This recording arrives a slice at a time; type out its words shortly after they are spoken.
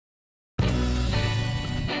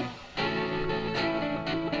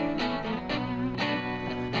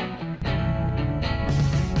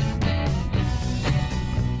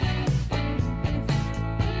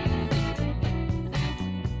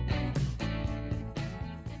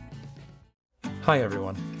Hi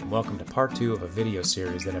everyone, and welcome to part 2 of a video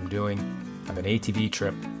series that I'm doing of an ATV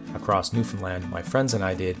trip across Newfoundland my friends and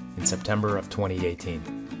I did in September of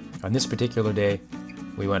 2018. On this particular day,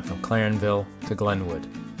 we went from Clarenville to Glenwood.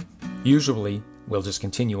 Usually, we'll just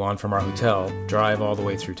continue on from our hotel, drive all the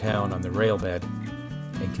way through town on the rail bed,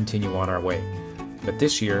 and continue on our way. But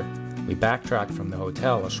this year, we backtracked from the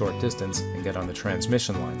hotel a short distance and get on the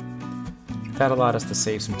transmission line. That allowed us to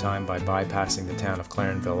save some time by bypassing the town of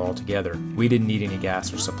Clarenville altogether. We didn't need any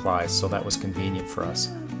gas or supplies, so that was convenient for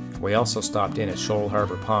us. We also stopped in at Shoal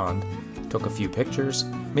Harbour Pond, took a few pictures,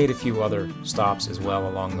 made a few other stops as well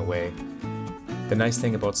along the way. The nice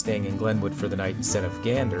thing about staying in Glenwood for the night instead of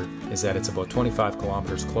Gander is that it's about 25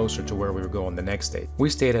 kilometers closer to where we were going the next day.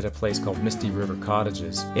 We stayed at a place called Misty River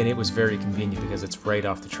Cottages, and it was very convenient because it's right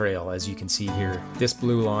off the trail, as you can see here. This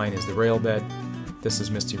blue line is the rail bed. This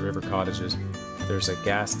is Misty River Cottages. There's a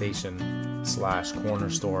gas station /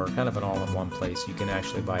 corner store, kind of an all-in-one place. You can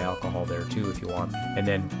actually buy alcohol there too if you want. And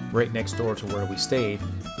then right next door to where we stayed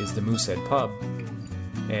is the Moosehead Pub.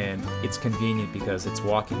 And it's convenient because it's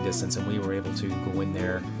walking distance, and we were able to go in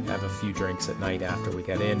there, have a few drinks at night after we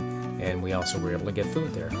got in, and we also were able to get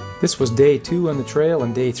food there. This was day 2 on the trail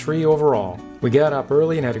and day 3 overall. We got up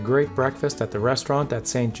early and had a great breakfast at the restaurant at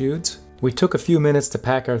St. Jude's. We took a few minutes to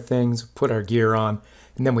pack our things, put our gear on,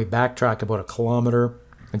 and then we backtracked about 1 kilometer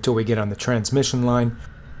until we get on the transmission line.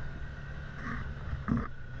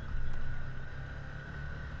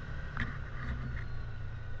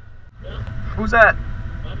 Who's that?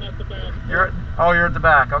 I'm at the back. You're at the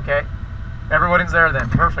back, okay. Everybody's there then,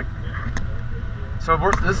 perfect. So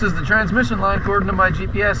this is the transmission line according to my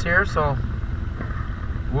GPS here, so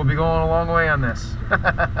we'll be going a long way on this.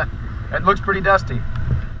 It looks pretty dusty.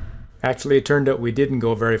 Actually, it turned out we didn't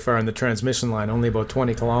go very far on the transmission line, only about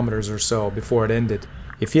 20 kilometers or so before it ended.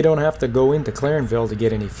 If you don't have to go into Clarenville to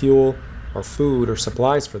get any fuel or food or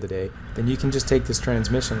supplies for the day, then you can just take this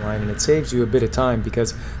transmission line, and it saves you a bit of time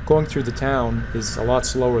because going through the town is a lot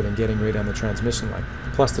slower than getting right on the transmission line.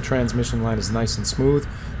 Plus the transmission line is nice and smooth,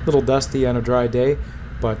 a little dusty on a dry day,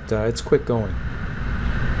 but it's quick going.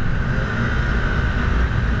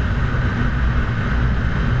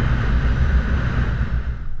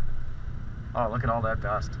 Oh, look at all that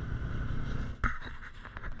dust.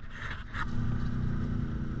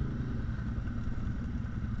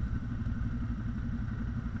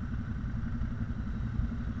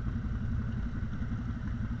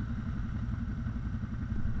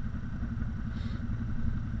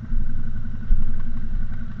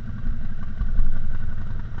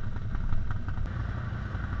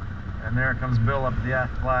 And there comes Bill up the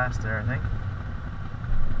last there, I think.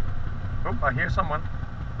 Oh, I hear someone.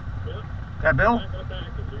 Yeah. Yeah, Bill?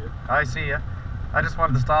 I I see ya. I just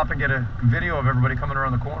wanted to stop and get a video of everybody coming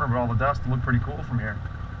around the corner, but all the dust looked pretty cool from here.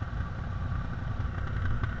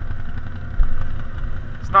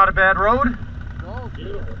 It's not a bad road? No,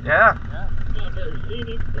 beautiful. Yeah. It's not very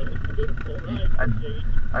scenic, but it's a beautiful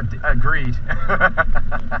ride. Agreed.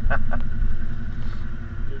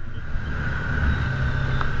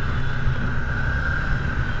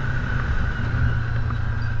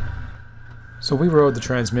 So we rode the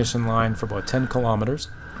transmission line for about 10 kilometers,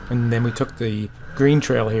 and then we took the green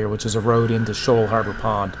trail here, which is a road into Shoal Harbour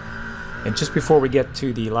Pond. And just before we get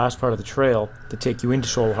to the last part of the trail to take you into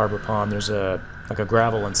Shoal Harbour Pond, there's like a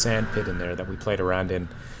gravel and sand pit in there that we played around in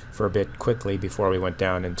for a bit quickly before we went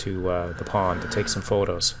down into the pond to take some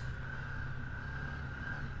photos.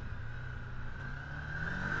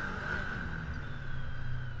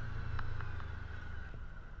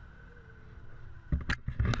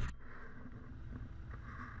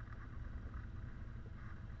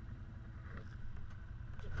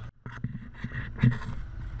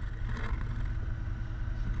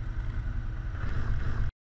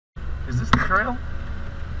 Is this the trail?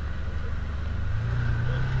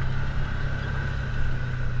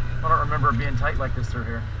 I don't remember it being tight like this through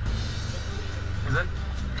here. Is it?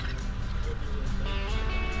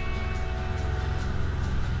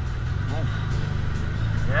 Ooh.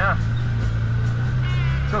 Yeah.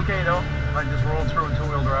 It's okay though. I just rolled through in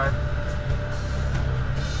 2-wheel drive.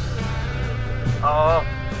 Oh.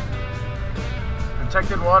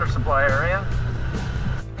 Protected water supply area.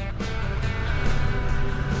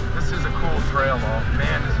 This is a cool trail though.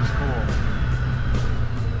 Man, this is cool.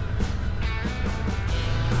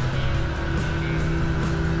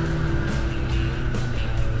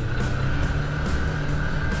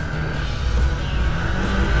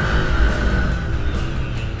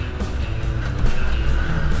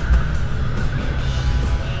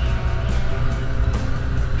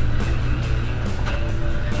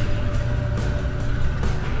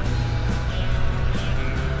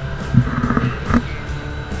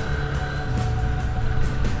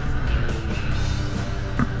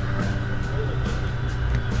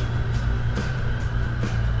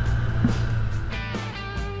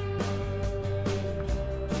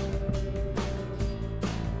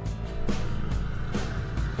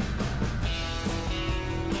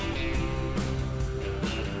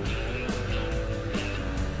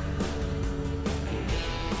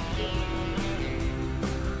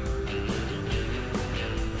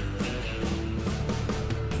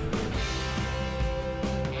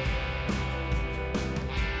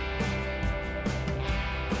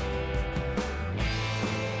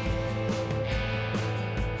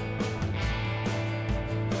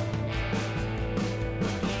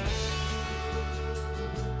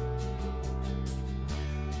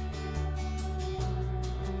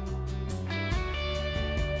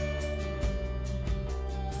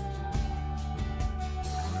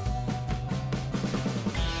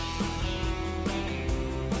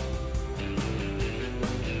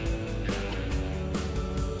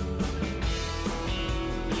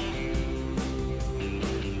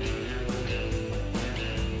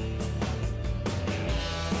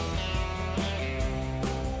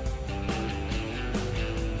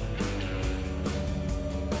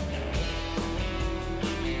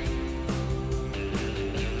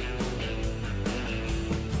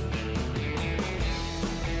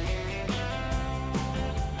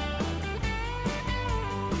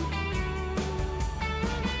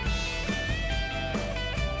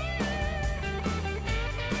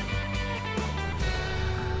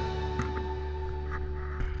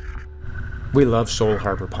 We love Shoal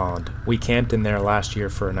Harbor Pond. We camped in there last year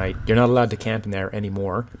for a night. You're not allowed to camp in there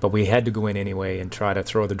anymore, but we had to go in anyway and try to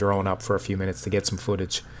throw the drone up for a few minutes to get some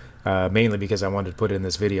footage, mainly because I wanted to put it in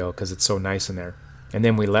this video because it's so nice in there. And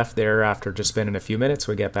then we left there after just spending a few minutes.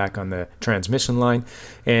 We got back on the transmission line,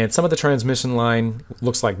 and some of the transmission line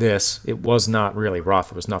looks like this. It was not really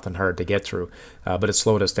rough. It was nothing hard to get through, but it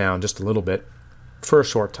slowed us down just a little bit for a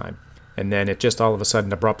short time. And then it just all of a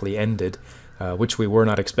sudden abruptly ended, which we were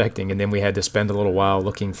not expecting. And then we had to spend a little while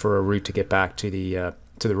looking for a route to get back to the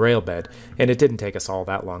rail bed. And it didn't take us all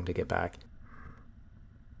that long to get back.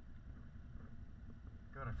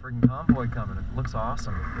 Got a friggin' convoy coming. It looks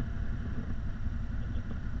awesome.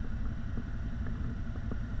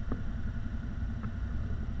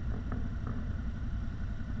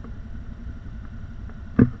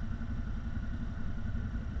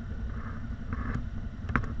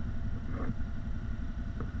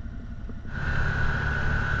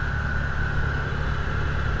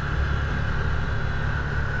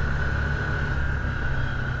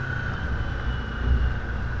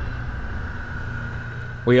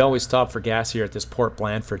 We always stop for gas here at this Port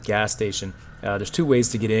Blandford gas station. There's two ways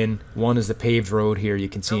to get in. One is the paved road here you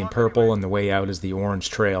can see in purple, and the way out is the orange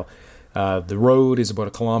trail. The road is about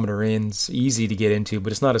 1 kilometer in. It's easy to get into,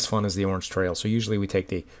 but it's not as fun as the orange trail. So usually we take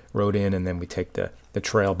the road in and then we take the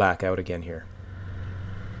trail back out again here.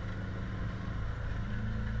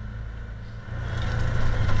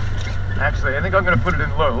 Actually, I think I'm going to put it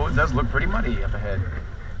in low. It does look pretty muddy up ahead.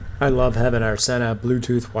 I love having our Sena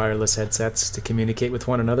Bluetooth wireless headsets to communicate with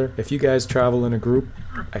one another. If you guys travel in a group,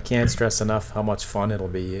 I can't stress enough how much fun it'll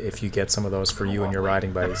be if you get some of those for you and your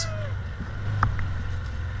riding buddies.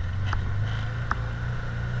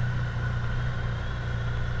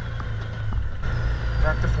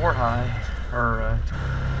 Back to 4 high, or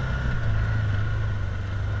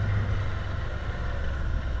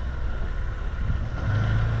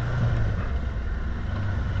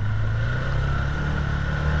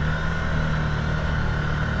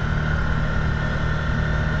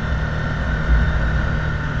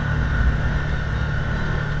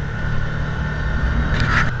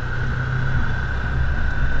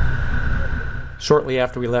Shortly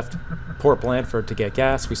after we left Port Blandford to get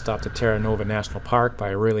gas, we stopped at Terra Nova National Park by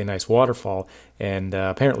a really nice waterfall, and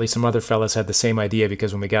apparently some other fellas had the same idea,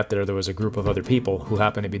 because when we got there was a group of other people who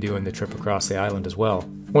happened to be doing the trip across the island as well.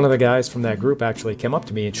 One of the guys from that group actually came up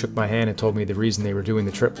to me and shook my hand and told me the reason they were doing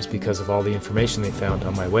the trip was because of all the information they found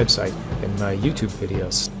on my website and my YouTube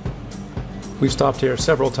videos. We've stopped here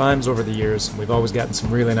several times over the years, and we've always gotten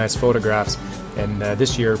some really nice photographs, and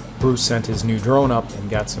this year Bruce sent his new drone up and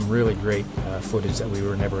got some really great footage that we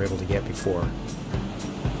were never able to get before.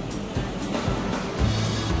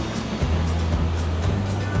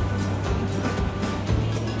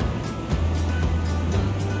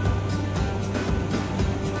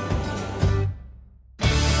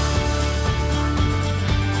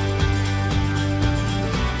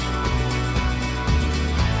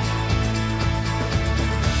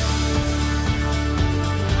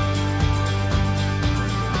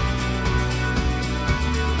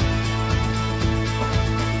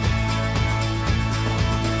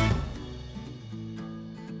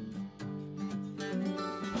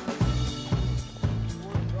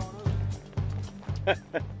 That's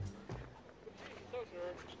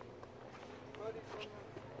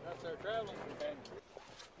our traveling companion.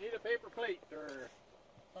 Need a paper plate or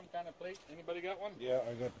some kind of plate. Anybody got one? Yeah,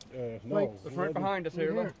 I got, no. It's right behind us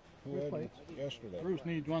here. Look. Who had it yesterday? Bruce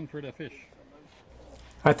needs one for the fish.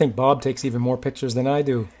 I think Bob takes even more pictures than I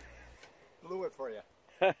do. Blew it for you.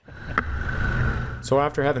 So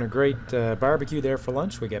after having a great barbecue there for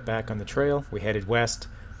lunch, we get back on the trail. We headed west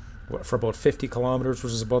for about 50 kilometers,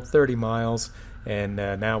 which is about 30 miles. And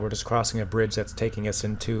now we're just crossing a bridge that's taking us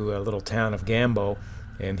into a little town of Gambo.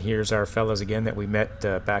 And here's our fellas again that we met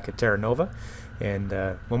back at Terra Nova. And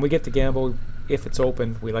when we get to Gambo, if it's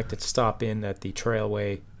open, we like to stop in at the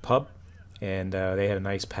Trailway pub. And they had a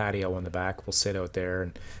nice patio on the back. We'll sit out there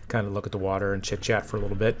and kind of look at the water and chit-chat for a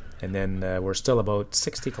little bit. And then we're still about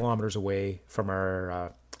 60 kilometers away from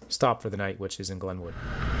our stop for the night, which is in Glenwood.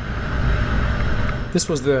 This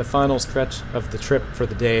was the final stretch of the trip for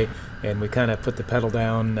the day, and we kind of put the pedal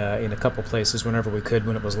down in a couple places whenever we could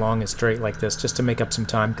when it was long and straight like this, just to make up some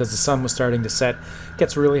time, because the sun was starting to set. It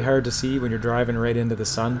gets really hard to see when you're driving right into the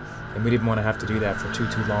sun, and we didn't want to have to do that for too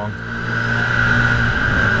long.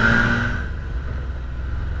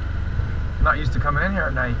 Not used to coming in here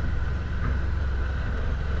at night.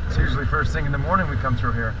 It's usually first thing in the morning we come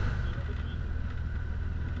through here.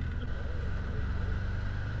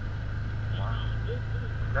 Wow,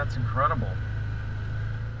 that's incredible.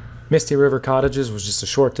 Misty River Cottages was just a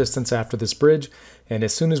short distance after this bridge, and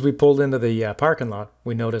as soon as we pulled into the parking lot,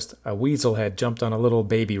 we noticed a weasel had jumped on a little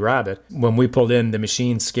baby rabbit. When we pulled in, the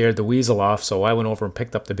machine scared the weasel off, so I went over and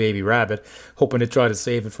picked up the baby rabbit, hoping to try to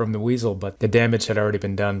save it from the weasel, but the damage had already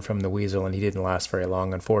been done from the weasel, and he didn't last very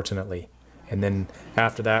long, unfortunately. And then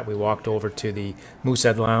after that, we walked over to the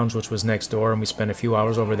Moosehead Lounge, which was next door, and we spent a few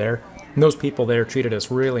hours over there. And those people there treated us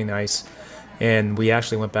really nice, and we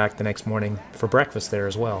actually went back the next morning for breakfast there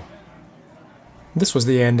as well. This was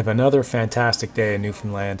the end of another fantastic day in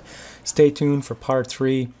Newfoundland. Stay tuned for part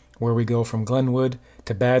 3, where we go from Glenwood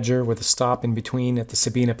to Badger with a stop in between at the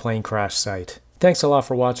Sabina plane crash site. Thanks a lot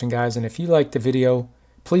for watching, guys, and if you liked the video,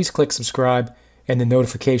 please click subscribe and the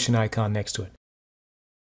notification icon next to it.